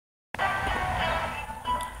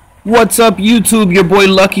What's up, YouTube? Your boy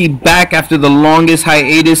Lucky back after the longest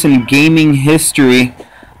hiatus in gaming history.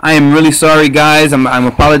 I am really sorry, guys. I'm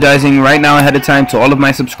apologizing right now ahead of time to all of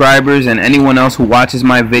my subscribers and anyone else who watches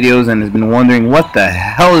my videos and has been wondering what the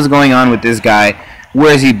hell is going on with this guy.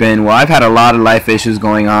 Where has he been? Well, I've had a lot of life issues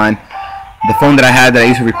going on. The phone that I had that I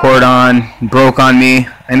used to record on broke on me.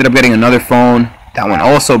 I ended up getting another phone. That one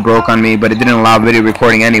also broke on me, but it didn't allow video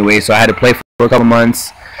recording anyway, so I had to play for a couple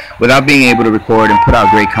months without being able to record and put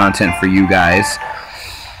out great content for you guys.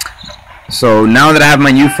 So now that I have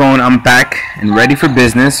my new phone, I'm back and ready for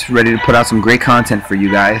business, ready to put out some great content for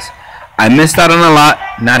you guys. I missed out on a lot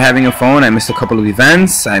not having a phone. I missed a couple of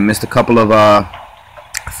events. I missed a couple of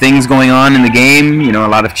things going on in the game. You know, a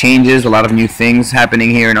lot of changes, a lot of new things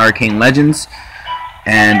happening here in Arcane Legends.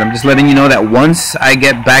 And I'm just letting you know that once I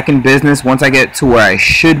get back in business, once I get to where I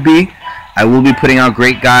should be, I will be putting out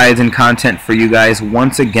great guides and content for you guys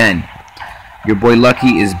once again. Your boy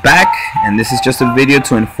Lucky is back, and this is just a video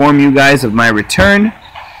to inform you guys of my return.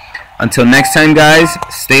 Until next time, guys,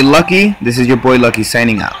 stay lucky. This is your boy Lucky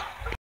signing out.